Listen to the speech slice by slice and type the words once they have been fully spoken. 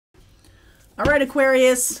All right,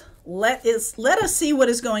 Aquarius, let us see what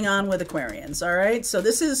is going on with Aquarians. All right, so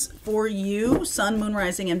this is for you, Sun, Moon,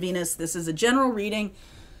 Rising, and Venus. This is a general reading.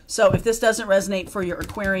 So if this doesn't resonate for your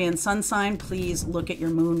Aquarian sun sign, please look at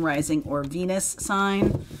your Moon, Rising, or Venus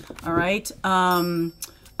sign. All right.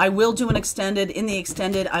 I will do an extended. In the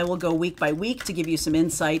extended, I will go week by week to give you some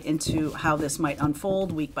insight into how this might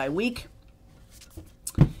unfold week by week.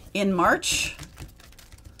 In March,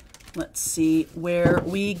 let's see where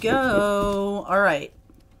we go. All right.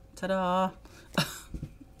 Ta-da.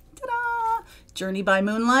 Ta-da. Journey by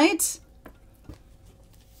Moonlight.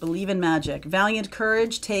 Believe in magic. Valiant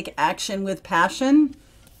courage. Take action with passion.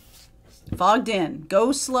 Fogged in.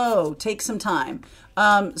 Go slow. Take some time.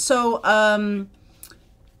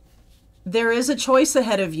 There is a choice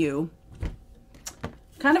ahead of you.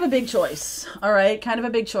 Kind of a big choice. All right. Kind of a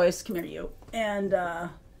big choice. Come here, you. And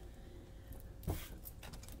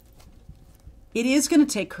it is going to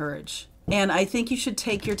take courage. And I think you should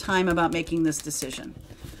take your time about making this decision.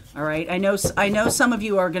 All right. I know some of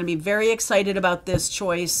you are going to be very excited about this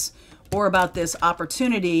choice or about this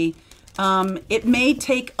opportunity. It may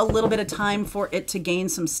take a little bit of time for it to gain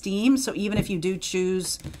some steam. So even if you do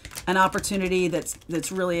choose an opportunity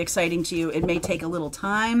that's really exciting to you, it may take a little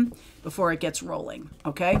time before it gets rolling.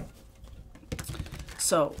 Okay.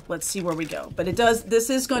 So let's see where we go. But this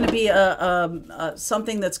is going to be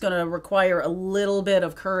something that's going to require a little bit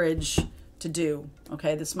of courage to do.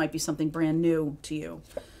 Okay. This might be something brand new to you.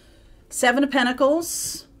 Seven of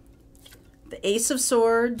Pentacles, the Ace of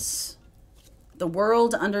Swords, the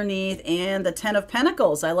World underneath, and the Ten of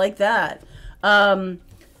Pentacles. I like that.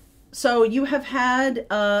 So you have had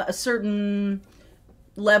a certain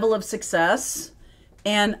level of success,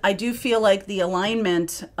 and I do feel like the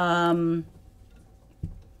alignment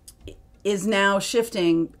is now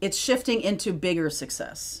shifting. It's shifting into bigger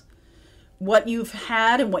success. What you've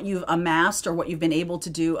had and what you've amassed or what you've been able to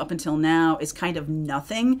do up until now is kind of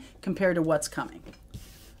nothing compared to what's coming.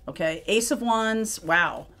 Okay, Ace of Wands,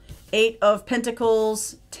 wow. Eight of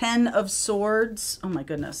Pentacles, 10 of Swords, oh my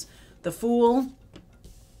goodness. The Fool,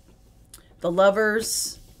 the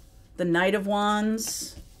Lovers, the Knight of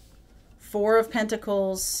Wands, Four of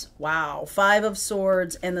Pentacles, wow. Five of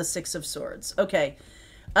Swords, and the Six of Swords. Okay,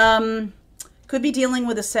 could be dealing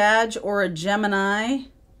with a Sag or a Gemini.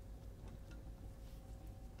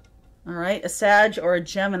 All right, a Sag or a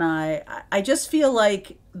Gemini. I just feel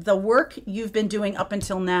like the work you've been doing up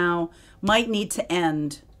until now might need to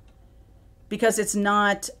end because it's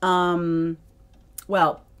not,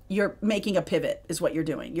 well, you're making a pivot is what you're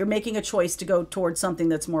doing. You're making a choice to go towards something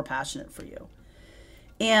that's more passionate for you.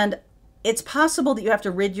 And it's possible that you have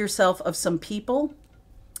to rid yourself of some people,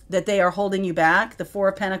 that they are holding you back, the Four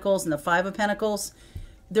of Pentacles and the Five of Pentacles.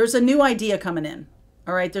 There's a new idea coming in.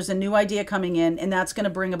 All right, there's a new idea coming in, and that's going to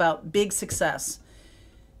bring about big success.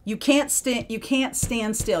 You can't stand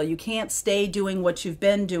still. You can't stay doing what you've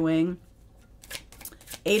been doing.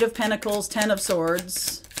 Eight of Pentacles, 10 of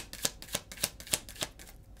Swords.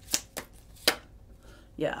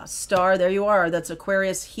 Yeah, Star, there you are. That's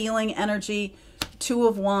Aquarius, healing energy. Two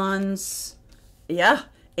of Wands. Yeah,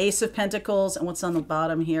 Ace of Pentacles, and what's on the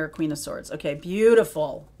bottom here? Queen of Swords. Okay,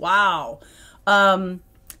 beautiful. Wow.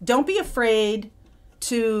 Don't be afraid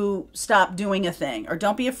to stop doing a thing, or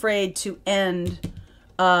don't be afraid to end.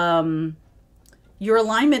 Your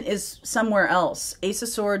alignment is somewhere else. Ace of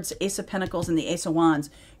Swords, Ace of Pentacles, and the Ace of Wands.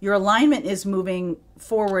 Your alignment is moving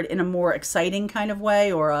forward in a more exciting kind of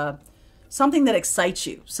way, or something that excites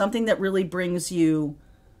you, something that really brings you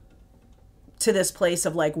to this place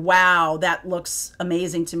of like, wow, that looks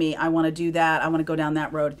amazing to me. I want to do that. I want to go down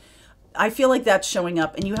that road. I feel like that's showing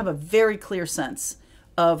up, and you have a very clear sense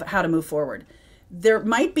of how to move forward. There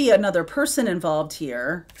might be another person involved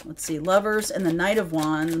here. Let's see, Lovers and the Knight of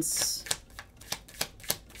Wands.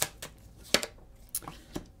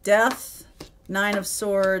 Death, Nine of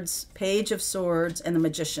Swords, Page of Swords, and the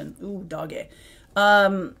Magician. Ooh, doggy.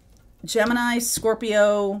 Gemini,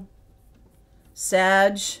 Scorpio,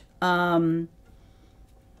 Sag. I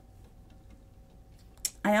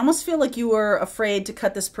almost feel like you were afraid to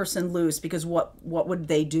cut this person loose because what would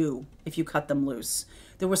they do if you cut them loose?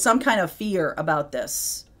 There was some kind of fear about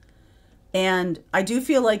this. And I do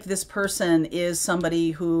feel like this person is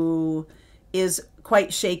somebody who is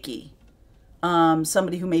quite shaky.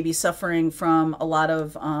 Somebody who may be suffering from a lot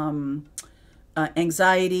of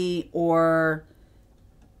anxiety, or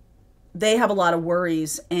they have a lot of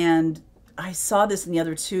worries. And I saw this in the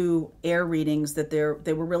other two air readings, that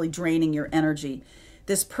they were really draining your energy.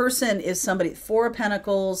 This person is somebody, Four of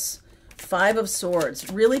Pentacles, Five of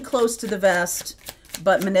Swords, really close to the vest,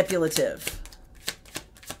 but manipulative.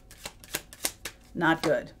 Not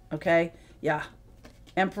good, okay? Yeah.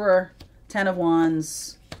 Emperor, 10 of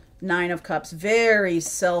Wands, 9 of Cups. Very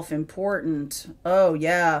self-important. Oh,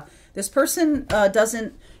 yeah. This person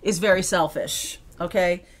is very selfish,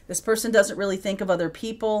 okay? This person doesn't really think of other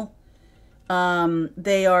people.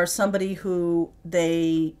 They are somebody who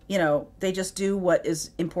they just do what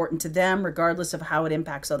is important to them, regardless of how it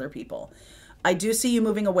impacts other people. I do see you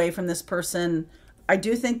moving away from this person. I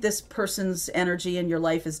do think this person's energy in your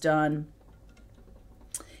life is done.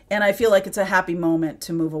 And I feel like it's a happy moment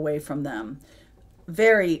to move away from them.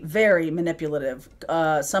 Very, very manipulative.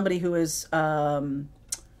 Somebody who is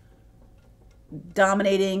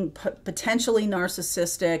dominating, potentially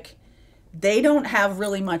narcissistic. They don't have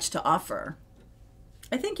really much to offer.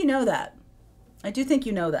 I think you know that. I do think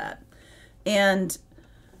you know that. And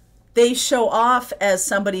they show off as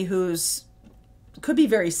somebody who's could be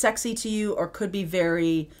very sexy to you, or could be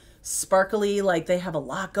very sparkly, like they have a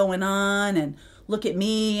lot going on and look at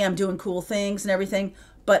me, I'm doing cool things and everything.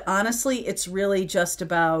 But honestly, it's really just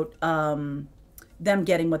about them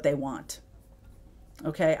getting what they want.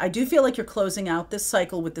 Okay, I do feel like you're closing out this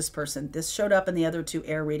cycle with this person. This showed up in the other 2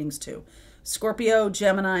 air readings too. Scorpio,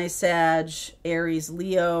 Gemini, Sag, Aries,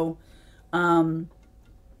 Leo.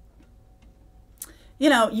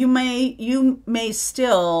 You may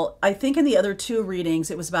still, I think in the other 2 readings,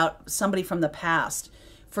 it was about somebody from the past.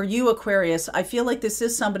 For you, Aquarius, I feel like this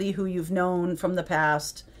is somebody who you've known from the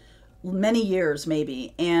past, many years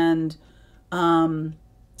maybe, and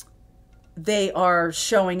they are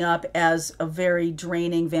showing up as a very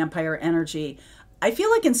draining vampire energy. I feel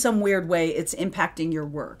like in some weird way it's impacting your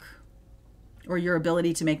work or your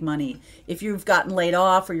ability to make money. If you've gotten laid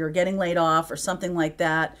off, or you're getting laid off, or something like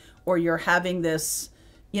that, or you're having this,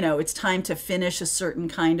 it's time to finish a certain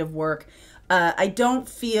kind of work. I don't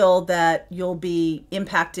feel that you'll be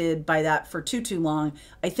impacted by that for too long.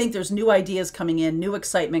 I think there's new ideas coming in, new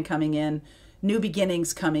excitement coming in, new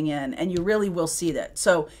beginnings coming in, and you really will see that.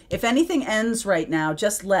 So if anything ends right now,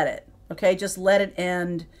 just let it, okay? Just let it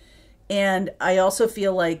end. And I also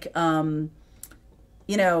feel like,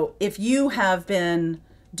 if you have been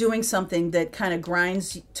doing something that kind of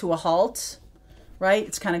grinds to a halt, right?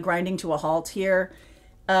 It's kind of grinding to a halt here.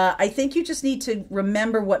 I think you just need to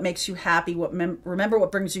remember what makes you happy, remember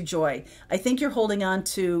what brings you joy. I think you're holding on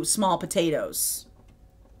to small potatoes,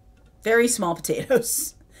 very small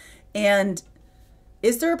potatoes. And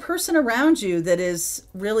is there a person around you that is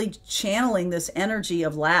really channeling this energy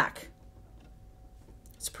of lack?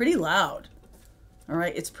 It's pretty loud. All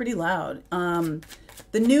right, it's pretty loud.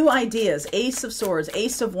 The new ideas, Ace of Swords,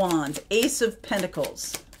 Ace of Wands, Ace of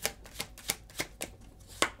Pentacles,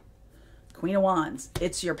 Queen of Wands.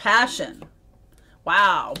 It's your passion.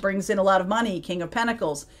 Wow, brings in a lot of money. King of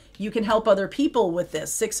Pentacles. You can help other people with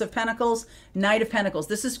this. 6 of Pentacles, Knight of Pentacles.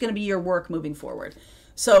 This is going to be your work moving forward.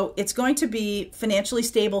 So it's going to be financially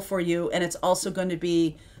stable for you, and it's also going to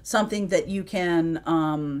be something that you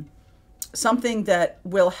can, something that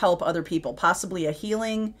will help other people. Possibly a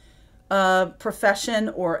healing profession,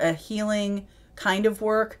 or a healing kind of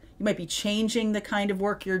work. You might be changing the kind of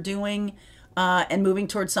work you're doing. And moving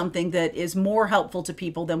towards something that is more helpful to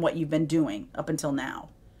people than what you've been doing up until now.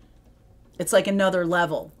 It's like another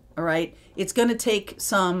level, all right? It's going to take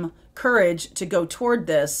some courage to go toward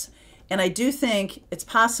this, and I do think it's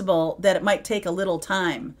possible that it might take a little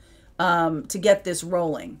time to get this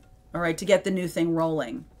rolling, all right, to get the new thing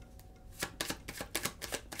rolling.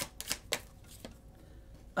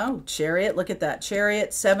 Oh, Chariot, look at that.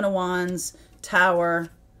 Chariot, 7 of Wands, Tower,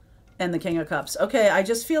 and the King of Cups. Okay, I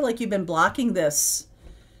just feel like you've been blocking this.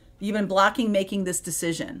 You've been blocking making this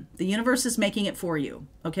decision. The universe is making it for you,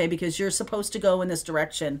 okay? Because you're supposed to go in this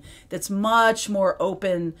direction that's much more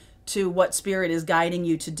open to what Spirit is guiding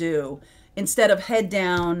you to do. Instead of head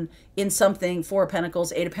down in something, 4 of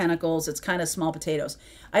Pentacles, 8 of Pentacles, it's kind of small potatoes.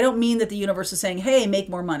 I don't mean that the universe is saying, hey, make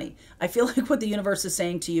more money. I feel like what the universe is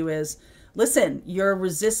saying to you is, listen, you're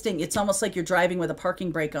resisting. It's almost like you're driving with a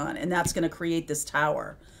parking brake on, and that's going to create this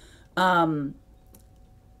tower. And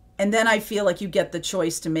then I feel like you get the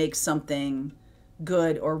choice to make something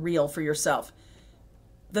good or real for yourself.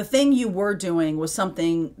 The thing you were doing was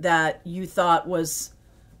something that you thought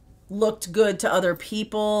looked good to other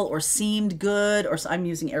people, or seemed good, or I'm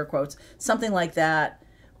using air quotes, something like that.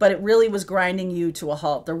 But it really was grinding you to a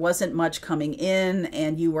halt. There wasn't much coming in,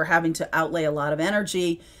 and you were having to outlay a lot of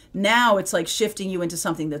energy. Now it's like shifting you into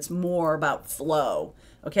something that's more about flow.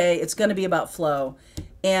 Okay, it's going to be about flow.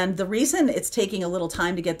 And the reason it's taking a little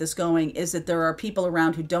time to get this going is that there are people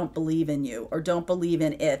around who don't believe in you, or don't believe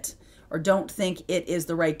in it, or don't think it is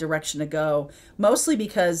the right direction to go, mostly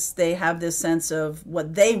because they have this sense of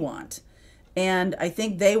what they want. And I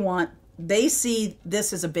think they see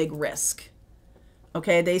this as a big risk.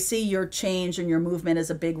 Okay, they see your change and your movement as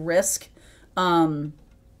a big risk. And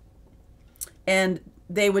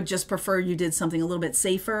they would just prefer you did something a little bit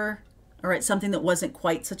safer, all right, something that wasn't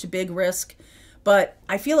quite such a big risk. But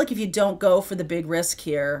I feel like if you don't go for the big risk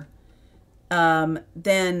here,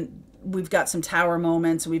 then we've got some tower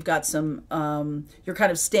moments. We've got some, you're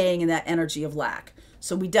kind of staying in that energy of lack.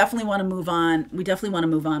 So we definitely want to move on. We definitely want to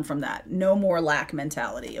move on from that. No more lack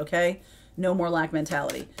mentality, okay? No more lack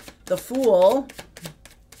mentality. The Fool.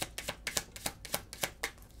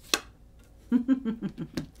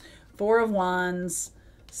 Four of Wands,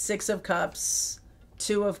 Six of Cups,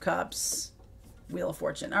 Two of Cups, Wheel of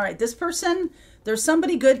Fortune. All right, this person, there's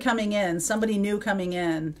somebody good coming in, somebody new coming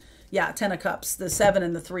in. Yeah, Ten of Cups, the Seven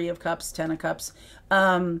and the Three of Cups, Ten of Cups.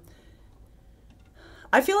 I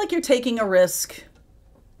feel like you're taking a risk,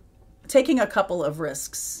 taking a couple of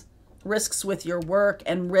risks. Risks with your work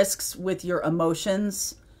and risks with your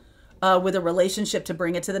emotions, with a relationship to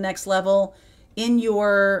bring it to the next level. In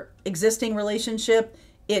your existing relationship,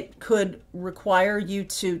 it could require you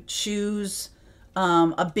to choose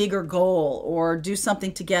a bigger goal or do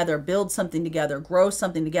something together, build something together, grow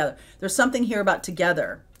something together. There's something here about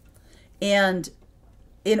together. And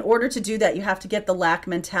in order to do that, you have to get the lack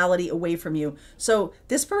mentality away from you. So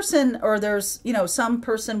this person, or there's, you know, some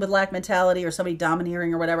person with lack mentality or somebody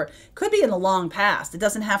domineering or whatever, could be in the long past. It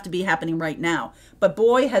doesn't have to be happening right now. But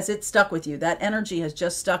boy, has it stuck with you. That energy has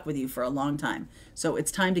just stuck with you for a long time. So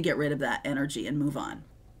it's time to get rid of that energy and move on.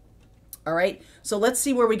 All right, so let's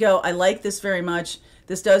see where we go. I like this very much.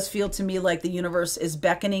 This does feel to me like the universe is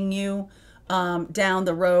beckoning you down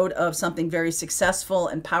the road of something very successful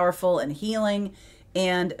and powerful and healing,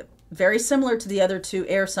 and very similar to the other two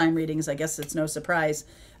air sign readings. I guess it's no surprise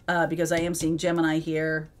because I am seeing Gemini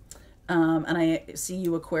here, and I see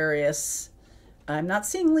you, Aquarius. I'm not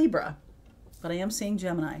seeing Libra, but I am seeing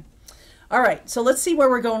Gemini. All right, so let's see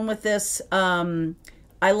where we're going with this. I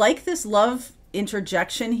like this love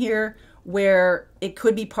interjection here, where it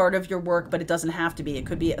could be part of your work, but it doesn't have to be. It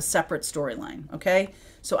could be a separate storyline, okay?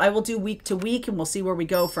 So I will do week to week, and we'll see where we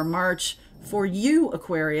go for March. For you,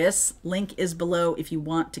 Aquarius, link is below if you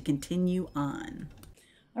want to continue on.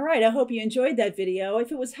 All right, I hope you enjoyed that video.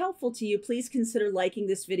 If it was helpful to you, please consider liking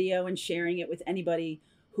this video and sharing it with anybody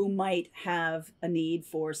who might have a need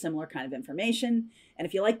for similar kind of information. And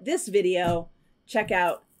if you like this video, check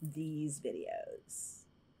out these videos.